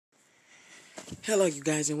Hello, you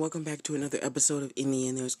guys, and welcome back to another episode of In the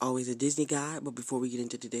End There's Always a Disney Guide. But before we get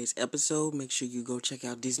into today's episode, make sure you go check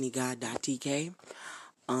out DisneyGuide.tk.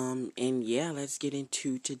 And yeah, let's get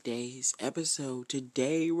into today's episode.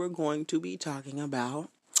 Today, we're going to be talking about,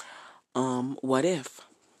 what if,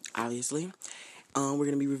 obviously. We're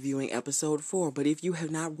going to be reviewing episode 4. But if you have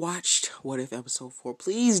not watched What If episode 4,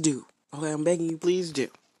 please do. Okay, I'm begging you, please do.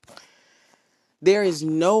 There is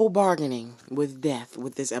no bargaining with death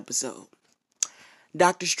with this episode.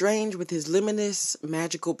 Doctor Strange, with his limitless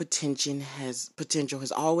magical potential has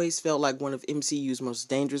always felt like one of MCU's most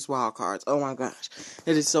dangerous wildcards. Oh my gosh,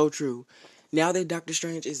 that is so true. Now that Doctor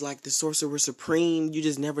Strange is like the Sorcerer Supreme, you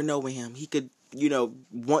just never know with him. He could, he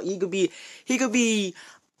could be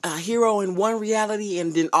a hero in one reality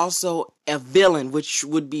and then also a villain, which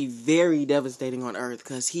would be very devastating on Earth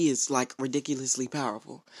because he is like ridiculously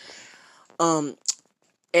powerful. And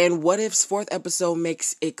What If's fourth episode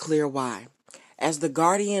makes it clear why. As the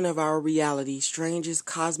guardian of our reality, Strange's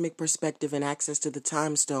cosmic perspective and access to the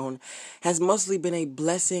Time Stone has mostly been a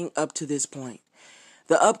blessing up to this point.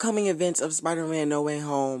 The upcoming events of Spider-Man No Way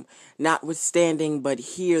Home notwithstanding, but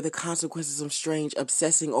here the consequences of Strange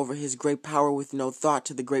obsessing over his great power with no thought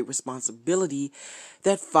to the great responsibility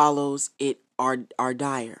that follows it are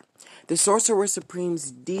dire. The Sorcerer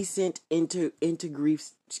Supreme's descent into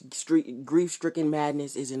grief-stricken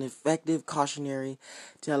madness is an effective cautionary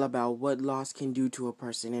tale about what loss can do to a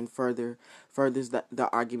person, and furthers the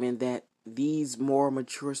argument that these more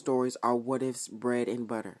mature stories are what if's bread and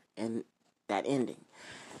butter, and that ending.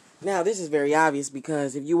 Now, this is very obvious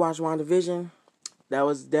because if you watch WandaVision, that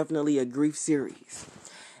was definitely a grief series.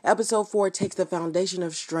 Episode 4 takes the foundation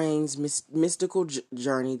of Strange's mystical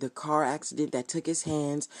journey, the car accident that took his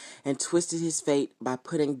hands and twisted his fate by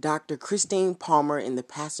putting Dr. Christine Palmer in the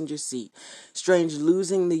passenger seat. Strange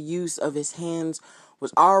losing the use of his hands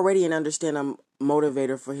was already an understandable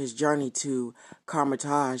motivator for his journey to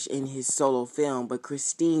Carmitage in his solo film, but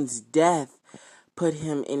Christine's death put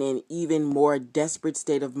him in an even more desperate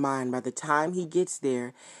state of mind. By the time he gets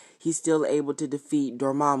there, he's still able to defeat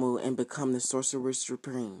Dormammu and become the Sorcerer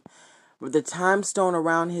Supreme. But the time stone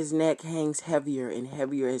around his neck hangs heavier and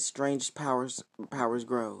heavier as Strange's powers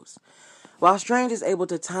grows. While Strange is able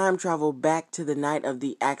to time travel back to the night of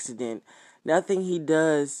the accident, nothing he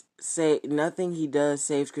does saves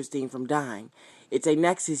Christine from dying. It's a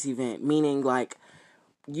Nexus event, meaning like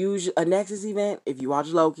a Nexus event, if you watch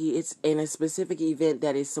Loki, it's in a specific event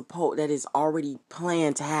that is already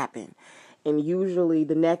planned to happen. And usually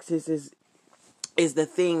the Nexus is the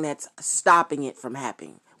thing that's stopping it from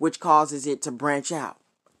happening, which causes it to branch out,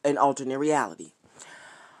 an alternate reality.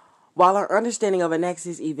 While our understanding of a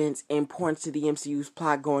Nexus event's importance to the MCU's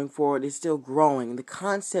plot going forward is still growing, the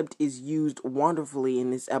concept is used wonderfully in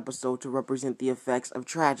this episode to represent the effects of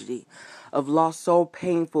tragedy, of loss so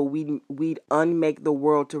painful we'd unmake the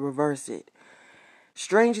world to reverse it.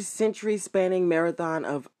 Strange's century-spanning marathon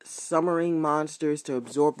of summoning monsters to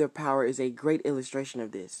absorb their power is a great illustration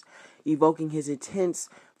of this, evoking his intense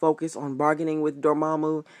focus on bargaining with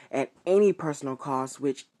Dormammu at any personal cost,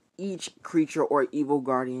 which each creature or evil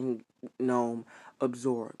guardian gnome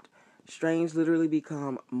absorbed. Strange literally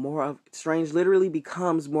becomes more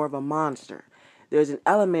of a monster. There's an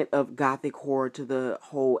element of gothic horror to the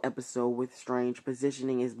whole episode, with Strange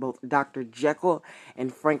positioning as both Dr. Jekyll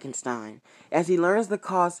and Frankenstein. As he learns the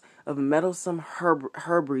cost of meddlesome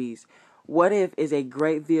herbries, What If is a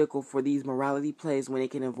great vehicle for these morality plays when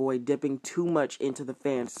it can avoid dipping too much into the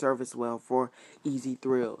fan service well for easy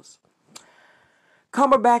thrills.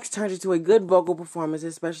 Cumberbatch turns into a good vocal performance,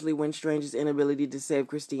 especially when Strange's inability to save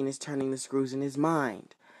Christine is turning the screws in his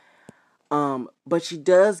mind. But she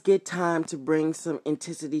does get time to bring some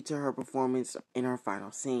intensity to her performance in her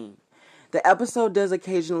final scene. The episode does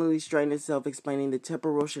occasionally strain itself explaining the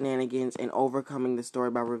temporal shenanigans and overcoming the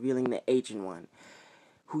story by revealing the Ancient One,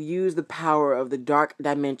 who used the power of the dark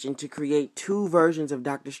dimension to create two versions of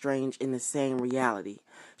Doctor Strange in the same reality.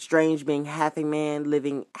 Strange being half a man,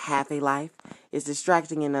 living half a life, is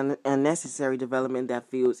distracting and unnecessary development that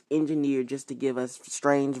feels engineered just to give us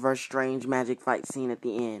Strange vs. Strange magic fight scene at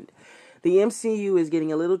the end. The MCU is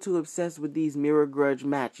getting a little too obsessed with these mirror grudge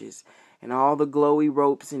matches, and all the glowy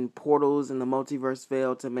ropes and portals in the multiverse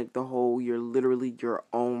fail to make the whole "you're literally your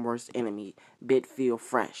own worst enemy" bit feel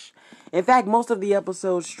fresh. In fact, most of the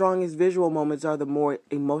episode's strongest visual moments are the more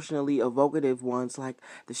emotionally evocative ones, like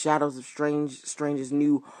the shadows of Strange's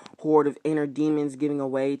new horde of inner demons giving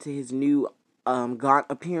away to his new gaunt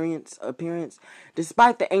appearance.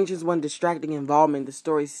 Despite the Ancient One's distracting involvement, the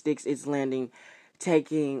story sticks its landing,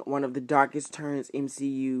 taking one of the darkest turns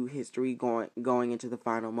MCU history going into the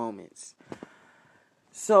final moments.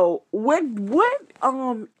 So what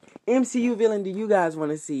MCU villain do you guys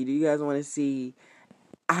want to see? Do you guys want to see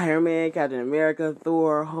Iron Man, Captain America,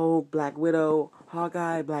 Thor, Hulk, Black Widow,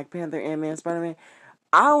 Hawkeye, Black Panther, Ant-Man, Spider-Man?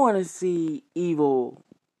 I want to see evil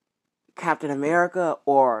Captain America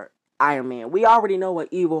or Iron Man. We already know what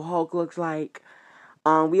evil Hulk looks like.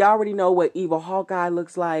 We already know what evil Hawkeye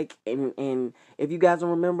looks like, and if you guys don't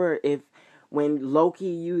remember, if when Loki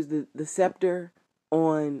used the scepter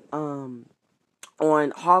on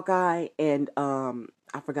Hawkeye and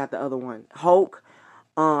I forgot the other one, Hulk.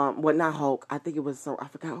 Well, not Hulk. I think it was I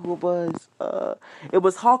forgot who it was. It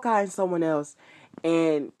was Hawkeye and someone else,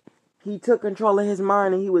 and he took control of his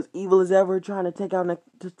mind and he was evil as ever, trying to take out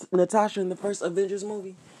Natasha in the first Avengers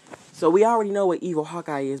movie. So we already know what evil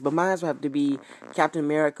Hawkeye is, but mine will have to be Captain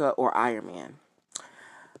America or Iron Man.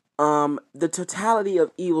 The totality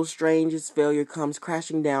of Evil Strange's failure comes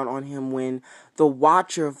crashing down on him when the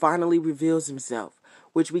Watcher finally reveals himself,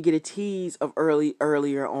 which we get a tease of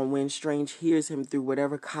earlier on when Strange hears him through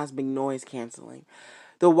whatever cosmic noise canceling.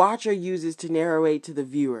 The Watcher uses to narrate to the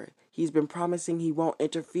viewer. He's been promising he won't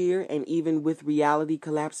interfere, and even with reality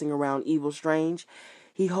collapsing around Evil Strange,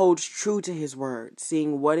 he holds true to his word,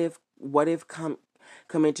 seeing what if come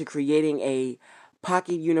into creating a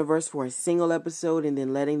pocket universe for a single episode and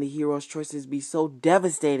then letting the hero's choices be so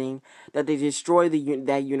devastating that they destroy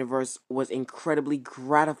that universe was incredibly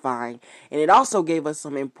gratifying, and it also gave us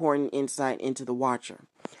some important insight into the Watcher.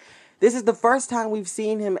 This is the first time we've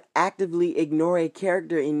seen him actively ignore a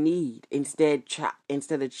character in need. Instead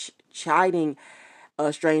of chiding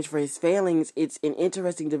Strange for his failings, it's an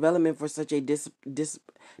interesting development for such a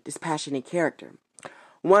dispassionate character.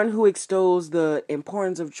 One who extols the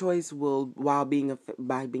importance of choice while being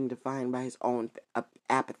defined by his own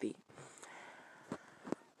apathy.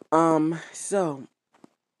 So,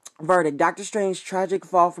 verdict. Doctor Strange's tragic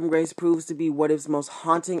fall from grace proves to be What If's most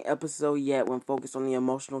haunting episode yet when focused on the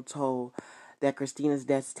emotional toll that Christina's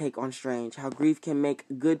deaths take on Strange, how grief can make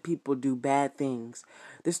good people do bad things.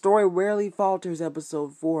 The story rarely falters.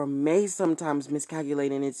 Episode 4 may sometimes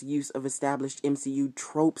miscalculate in its use of established MCU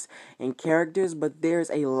tropes and characters, but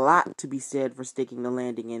there's a lot to be said for sticking the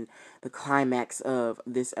landing, and the climax of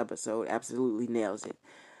this episode absolutely nails it.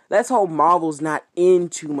 Let's hope Marvel's not in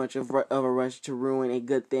too much of a rush to ruin a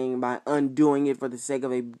good thing by undoing it for the sake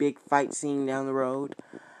of a big fight scene down the road.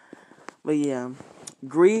 But yeah,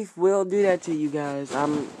 grief will do that to you guys.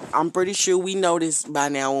 I'm pretty sure we know this by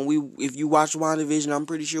now. If you watch WandaVision, I'm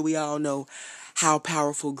pretty sure we all know how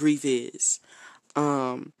powerful grief is.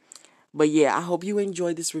 But yeah, I hope you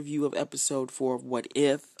enjoyed this review of episode 4 of What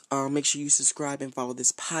If. Make sure you subscribe and follow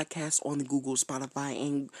this podcast on the Google, Spotify,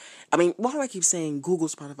 and why do I keep saying Google,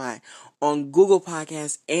 Spotify? On Google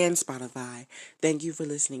Podcasts and Spotify. Thank you for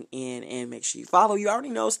listening in, and make sure you follow. You already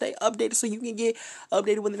know, stay updated so you can get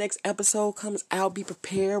updated when the next episode comes out. Be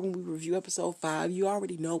prepared when we review episode 5. You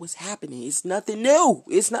already know what's happening. It's nothing new.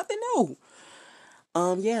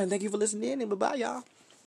 Yeah, and thank you for listening in, and bye-bye, y'all.